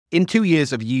In 2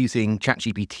 years of using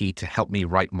ChatGPT to help me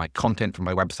write my content for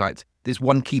my websites, there's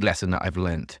one key lesson that I've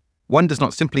learned. One does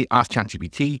not simply ask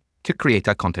ChatGPT to create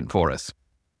our content for us.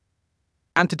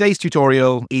 And today's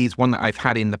tutorial is one that I've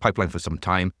had in the pipeline for some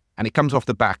time, and it comes off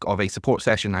the back of a support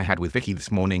session I had with Vicky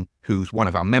this morning, who's one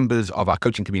of our members of our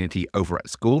coaching community over at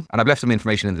school. And I've left some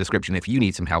information in the description if you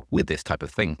need some help with this type of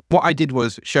thing. What I did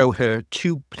was show her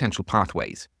 2 potential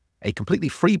pathways. A completely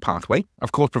free pathway,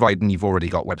 of course, providing you've already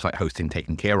got website hosting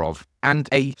taken care of, and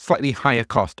a slightly higher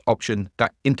cost option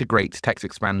that integrates Text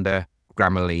Expander,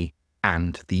 Grammarly,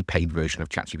 and the paid version of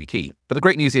ChatGPT. But the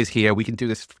great news is here, we can do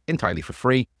this entirely for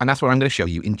free, and that's what I'm going to show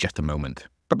you in just a moment.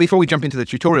 But before we jump into the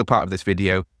tutorial part of this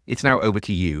video, it's now over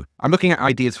to you. I'm looking at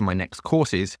ideas for my next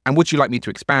courses, and would you like me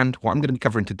to expand what I'm going to be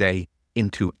covering today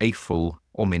into a full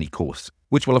or mini course,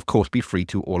 which will of course be free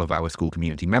to all of our school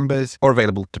community members or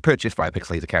available to purchase via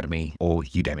Pixelhaze Academy or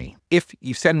Udemy. If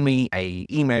you send me an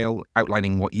email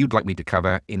outlining what you'd like me to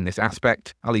cover in this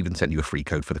aspect, I'll even send you a free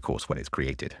code for the course when it's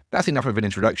created. That's enough of an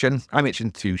introduction. I'm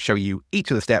itching to show you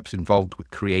each of the steps involved with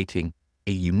creating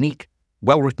a unique,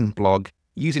 well-written blog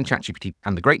using ChatGPT,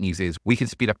 and the great news is we can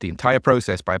speed up the entire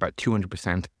process by about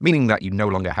 200%, meaning that you no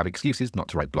longer have excuses not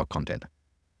to write blog content.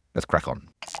 Let's crack on.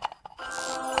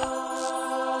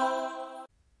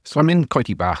 So I'm in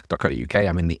coitybach.co.uk,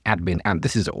 I'm in the admin, and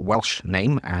this is a Welsh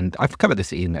name, and I've covered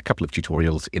this in a couple of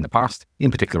tutorials in the past, in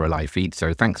particular a live feed,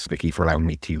 so thanks Vicky for allowing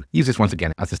me to use this once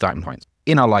again as a starting point.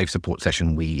 In our live support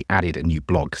session, we added a new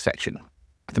blog section.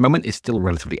 At the moment, it's still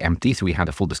relatively empty, so we had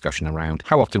a full discussion around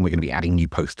how often we're going to be adding new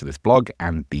posts to this blog,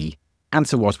 and the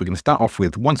answer was we're going to start off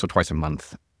with once or twice a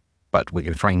month, but we're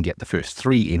going to try and get the first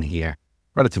 3 in here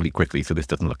relatively quickly so this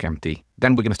doesn't look empty.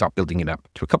 Then we're going to start building it up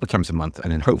to a couple of times a month,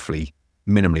 and then hopefully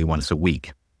minimally once a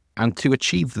week. And to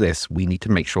achieve this, we need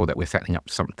to make sure that we're setting up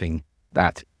something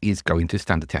that is going to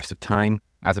stand the test of time,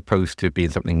 as opposed to being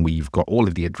something we've got all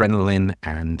of the adrenaline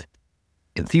and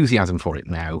enthusiasm for it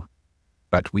now,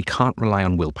 but we can't rely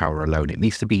on willpower alone. It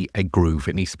needs to be a groove.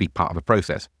 It needs to be part of a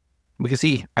process. We can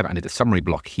see I've added a summary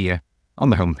block here on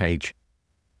the home page.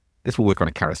 This will work on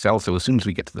a carousel, so as soon as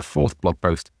we get to the 4th blog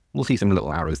post, we'll see some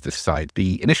little arrows this side.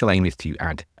 The initial aim is to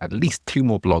add at least 2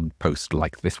 more blog posts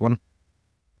like this one.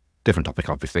 Different topic,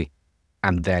 obviously.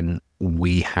 And then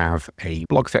we have a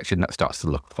blog section that starts to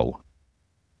look full.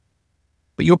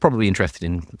 But you're probably interested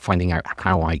in finding out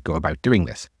how I go about doing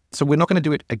this. So we're not going to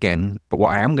do it again, but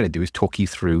what I am going to do is talk you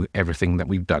through everything that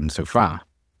we've done so far.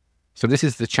 So this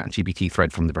is the ChatGPT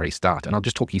thread from the very start, and I'll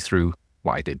just talk you through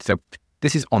what I did. So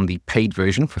this is on the paid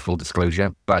version for full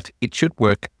disclosure, but it should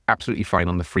work absolutely fine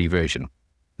on the free version.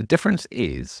 The difference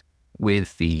is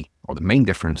with the main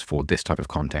difference for this type of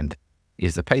content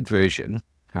is the paid version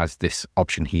has this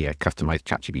option here, Customize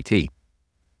ChatGPT.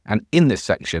 And in this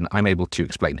section, I'm able to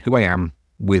explain who I am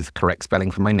with correct spelling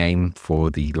for my name,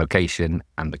 for the location,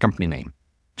 and the company name.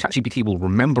 ChatGPT will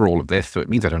remember all of this, so it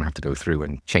means I don't have to go through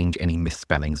and change any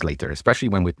misspellings later, especially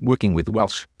when we're working with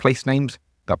Welsh place names.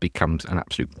 That becomes an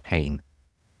absolute pain.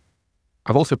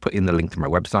 I've also put in the link to my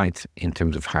website in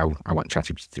terms of how I want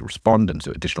ChatGPT to respond, and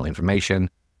so additional information,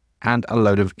 and a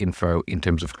load of info in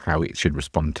terms of how it should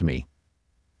respond to me.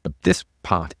 But this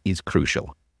part is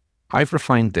crucial. I've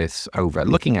refined this over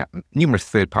looking at numerous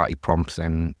third-party prompts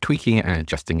and tweaking it and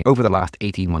adjusting it over the last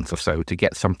 18 months or so to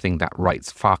get something that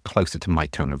writes far closer to my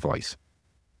tone of voice.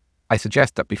 I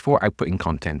suggest that before outputting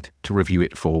content, to review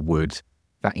it for words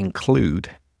that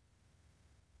include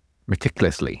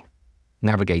meticulously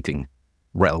navigating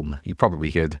realm. You probably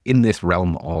heard in this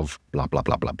realm of blah, blah,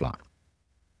 blah, blah, blah.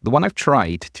 The one I've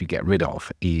tried to get rid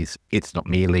of is it's not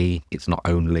merely, it's not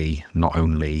only,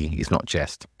 it's not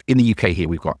just. In the UK here,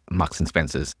 we've got Marks &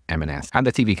 Spencer's, M&S, and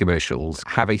the TV commercials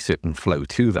have a certain flow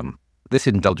to them. This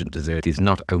indulgent dessert is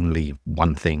not only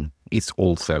one thing, it's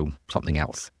also something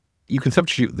else. You can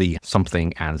substitute the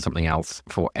something and something else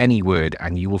for any word,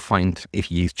 and you will find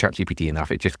if you use ChatGPT enough,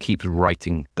 it just keeps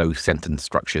writing those sentence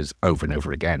structures over and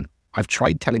over again. I've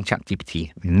tried telling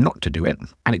ChatGPT not to do it,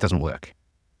 and it doesn't work.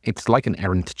 It's like an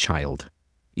errant child.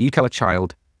 You tell a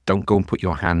child, don't go and put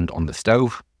your hand on the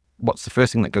stove. What's the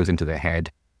first thing that goes into their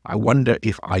head? I wonder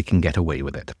if I can get away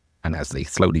with it. And as they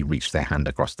slowly reach their hand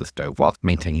across the stove while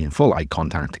maintaining full eye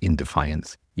contact in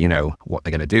defiance, you know what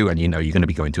they're going to do, and you know you're going to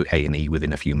be going to A&E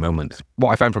within a few moments. What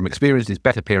I found from experience is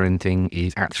better parenting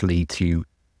is actually to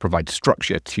provide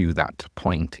structure to that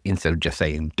point instead of just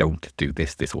saying, don't do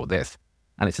this, this, or this.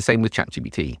 And it's the same with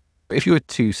ChatGPT. If you were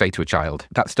to say to a child,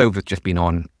 that stove has just been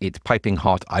on, it's piping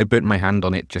hot, I burnt my hand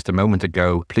on it just a moment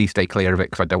ago, please stay clear of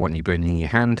it because I don't want you burning your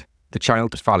hand, the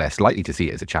child is far less likely to see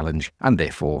it as a challenge and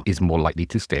therefore is more likely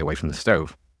to stay away from the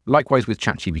stove. Likewise with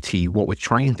ChatGPT, what we're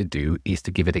trying to do is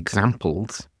to give it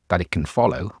examples that it can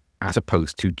follow, as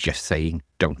opposed to just saying,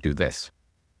 don't do this.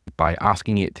 By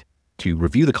asking it to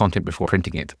review the content before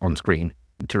printing it on screen,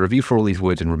 to review for all these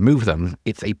words and remove them,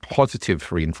 it's a positive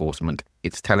reinforcement.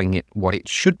 It's telling it what it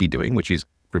should be doing, which is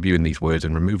reviewing these words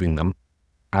and removing them,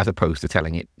 as opposed to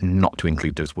telling it not to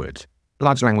include those words.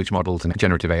 Large language models and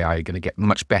generative AI are going to get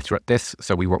much better at this,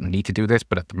 so we won't need to do this,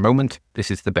 but at the moment,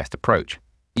 this is the best approach.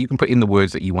 You can put in the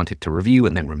words that you want it to review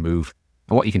and then remove.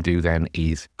 And what you can do then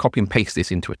is copy and paste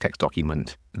this into a text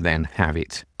document, then have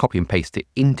it copy and paste it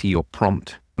into your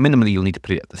prompt. Minimally, you'll need to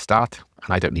put it at the start,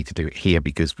 and I don't need to do it here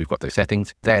because we've got those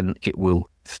settings. Then it will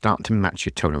start to match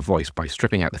your tone of voice by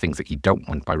stripping out the things that you don't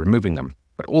want by removing them.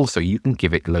 But also you can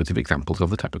give it loads of examples of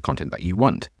the type of content that you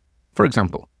want. For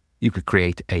example, you could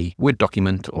create a Word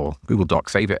document or Google Doc,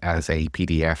 save it as a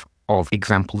PDF of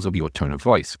examples of your tone of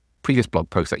voice. Previous blog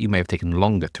posts that you may have taken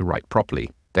longer to write properly.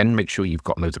 Then make sure you've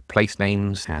got loads of place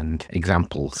names and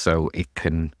examples so it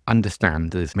can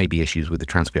understand there's maybe issues with the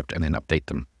transcript and then update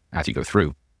them as you go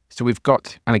through. So we've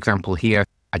got an example here.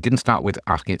 I didn't start with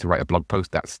asking it to write a blog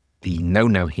post. That's the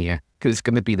no-no here, because it's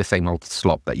going to be the same old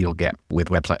slop that you'll get with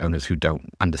website owners who don't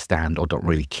understand or don't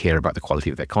really care about the quality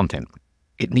of their content.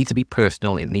 It needs to be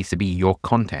personal. It needs to be your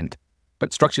content,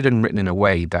 but structured and written in a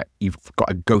way that you've got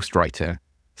a ghostwriter,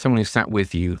 someone who's sat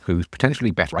with you who's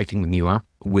potentially better writing than you are,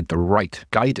 with the right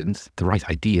guidance, the right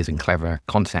ideas and clever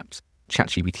concepts.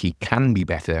 ChatGPT can be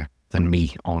better than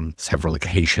me on several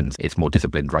occasions. It's more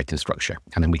disciplined writing structure.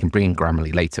 And then we can bring in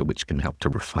Grammarly later, which can help to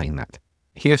refine that.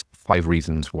 Here's 5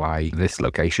 reasons why this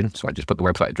location. So I just put the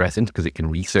website address in because it can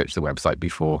research the website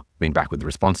before being back with the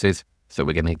responses. So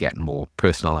we're going to get more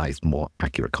personalized, more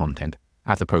accurate content,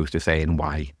 as opposed to saying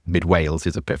why mid-Wales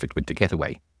is a perfect winter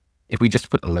getaway. If we just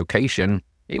put a location,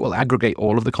 it will aggregate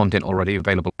all of the content already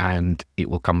available and it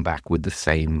will come back with the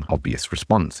same obvious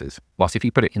responses. Whilst if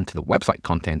you put it into the website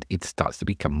content, it starts to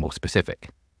become more specific.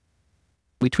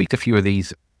 We tweaked a few of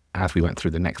these as we went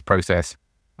through the next process,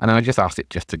 and then I just asked it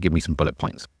just to give me some bullet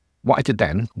points. What I did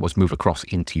then was move across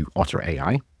into Otter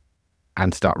AI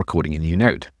and start recording a new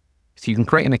note. So you can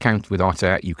create an account with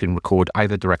Otter. You can record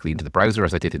either directly into the browser,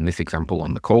 as I did in this example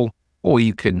on the call, or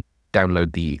you can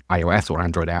download the iOS or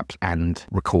Android apps and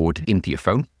record into your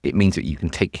phone. It means that you can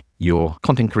take your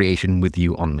content creation with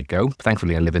you on the go.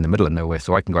 Thankfully, I live in the middle of nowhere,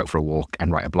 so I can go out for a walk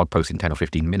and write a blog post in 10 or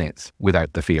 15 minutes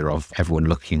without the fear of everyone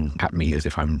looking at me as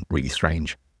if I'm really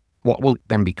strange. What will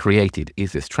then be created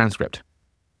is this transcript.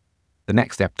 The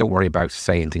next step, don't worry about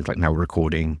saying things like now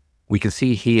recording. We can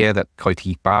see here that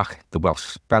Coiti Bach, the Welsh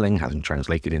spelling, hasn't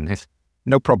translated in this.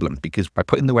 No problem, because by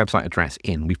putting the website address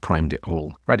in, we've primed it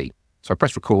all ready. So I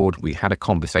pressed record, we had a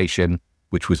conversation,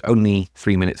 which was only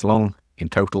 3 minutes long in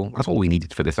total. That's all we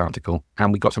needed for this article.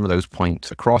 And we got some of those points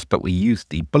across, but we used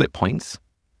the bullet points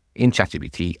in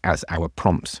ChatGPT as our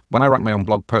prompts. When I write my own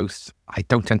blog posts, I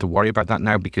don't tend to worry about that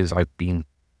now because I've been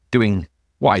doing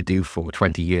what I do for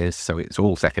 20 years, so it's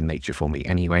all second nature for me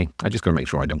anyway. I just got to make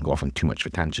sure I don't go off on too much of a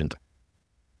tangent.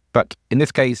 But in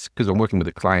this case, because I'm working with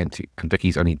a client, and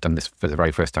Vicky's only done this for the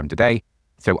very first time today,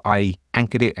 so I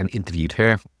anchored it and interviewed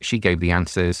her. She gave the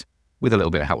answers with a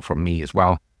little bit of help from me as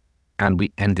well. And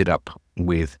we ended up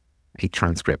with a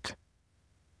transcript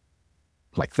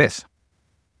like this.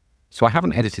 So I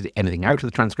haven't edited anything out of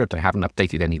the transcript. I haven't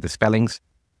updated any of the spellings.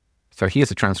 So here's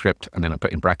the transcript, and then I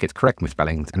put in brackets, correct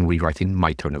misspellings, and rewrite in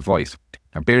my tone of voice.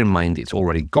 Now bear in mind, it's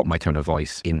already got my tone of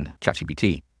voice in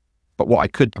ChatGPT. But what I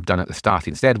could have done at the start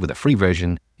instead with a free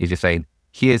version is just saying,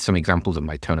 here's some examples of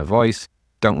my tone of voice.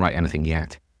 Don't write anything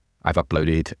yet. I've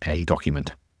uploaded a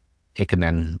document. It can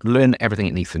then learn everything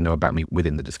it needs to know about me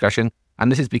within the discussion.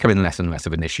 And this is becoming less and less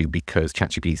of an issue because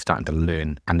ChatGPT is starting to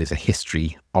learn, and there's a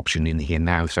history option in here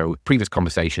now. So previous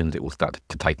conversations, it will start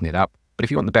to tighten it up. But if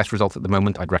you want the best results at the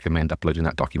moment, I'd recommend uploading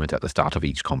that document at the start of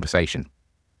each conversation.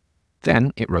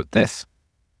 Then it wrote this.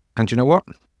 And you know what?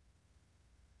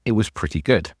 It was pretty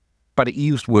good. But it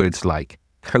used words like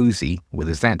cozy with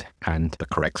a Z, and the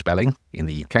correct spelling in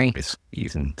the UK is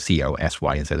using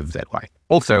C-O-S-Y instead of Z-Y.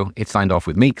 Also, it signed off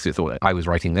with me because it thought that I was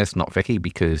writing this, not Vicky,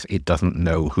 because it doesn't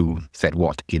know who said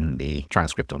what in the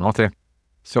transcript on Otter.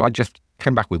 So I just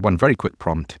came back with one very quick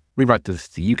prompt, rewrite this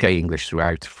to UK English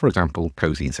throughout, for example,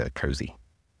 cozy instead of cozy.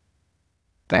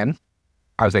 Then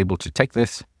I was able to take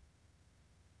this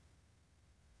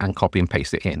and copy and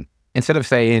paste it in. Instead of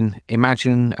saying,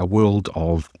 imagine a world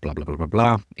of blah, blah, blah, blah,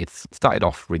 blah, it's started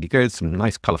off really good, some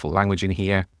nice colorful language in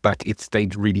here, but it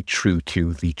stayed really true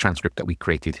to the transcript that we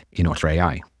created in Otter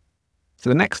AI. So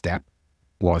the next step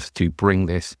was to bring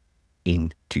this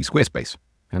into Squarespace.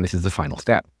 And this is the final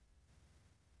step.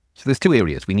 So there's 2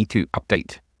 areas. We need to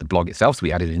update the blog itself. So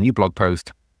we added a new blog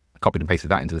post copied and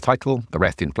pasted that into the title, the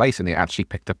rest in place, and it actually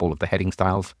picked up all of the heading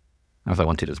styles as I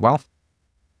wanted as well.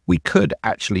 We could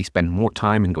actually spend more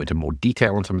time and go into more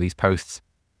detail on some of these posts,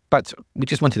 but we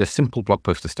just wanted a simple blog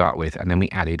post to start with, and then we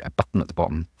added a button at the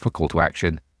bottom for call to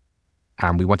action.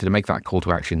 And we wanted to make that call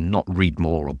to action not read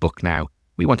more or book now.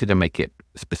 We wanted to make it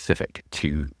specific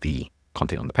to the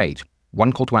content on the page.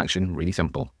 One call to action, really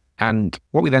simple. And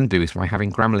what we then do is by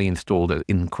having Grammarly installed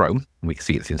in Chrome, and we can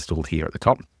see it's installed here at the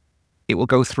top, it will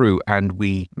go through, and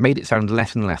we made it sound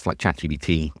less and less like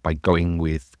ChatGPT by going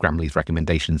with Grammarly's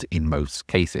recommendations in most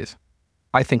cases.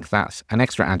 I think that's an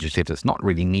extra adjective that's not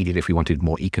really needed if we wanted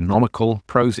more economical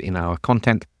prose in our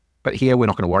content. But here we're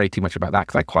not going to worry too much about that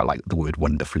because I quite like the word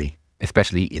wonderfully,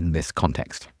 especially in this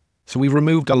context. So we've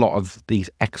removed a lot of these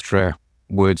extra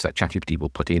words that ChatGPT will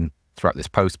put in throughout this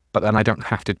post, but then I don't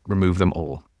have to remove them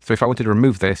all. So if I wanted to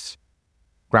remove this,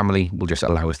 Grammarly will just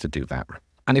allow us to do that.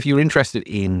 And if you're interested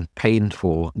in paying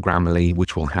for Grammarly,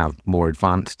 which will have more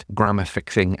advanced grammar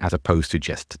fixing as opposed to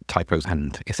just typos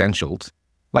and essentials,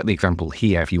 like the example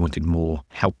here, if you wanted more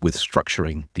help with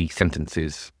structuring the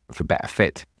sentences for better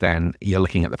fit, then you're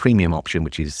looking at the premium option,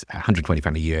 which is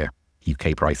 £120 a year,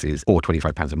 UK prices, or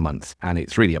 £25 a month. And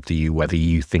it's really up to you whether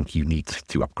you think you need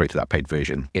to upgrade to that paid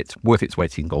version. It's worth its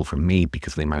weight in gold from me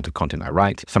because of the amount of content I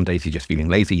write. Some days you're just feeling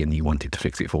lazy and you want it to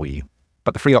fix it for you.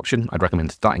 But the free option, I'd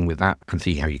recommend starting with that and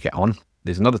see how you get on.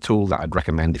 There's another tool that I'd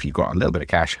recommend if you've got a little bit of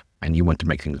cash and you want to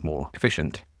make things more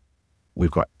efficient. We've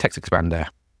got Text Expander,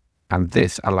 and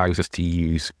this allows us to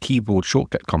use keyboard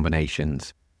shortcut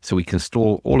combinations. So we can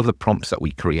store all of the prompts that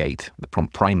we create, the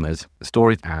prompt primers,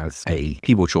 store it as a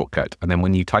keyboard shortcut. And then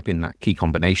when you type in that key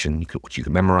combination, which you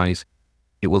can memorize,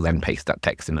 it will then paste that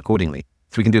text in accordingly.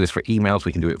 So we can do this for emails,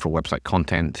 we can do it for website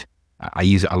content. I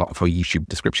use it a lot for YouTube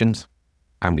descriptions.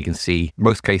 And we can see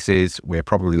most cases, we're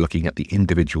probably looking at the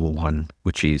individual one,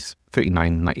 which is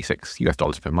 $39.96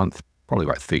 US per month, probably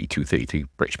about 32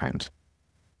 British pounds.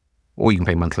 Or you can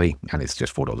pay monthly and it's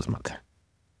just $4 a month.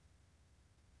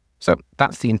 So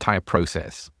that's the entire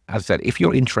process. As I said, if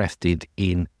you're interested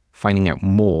in finding out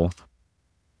more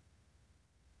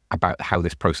about how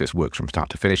this process works from start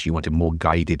to finish, you want a more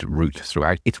guided route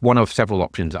throughout, it's one of several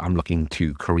options that I'm looking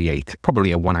to create,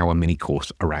 probably a 1-hour mini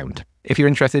course around. If you're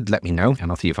interested, let me know, and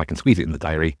I'll see if I can squeeze it in the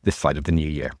diary this side of the new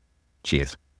year.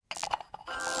 Cheers.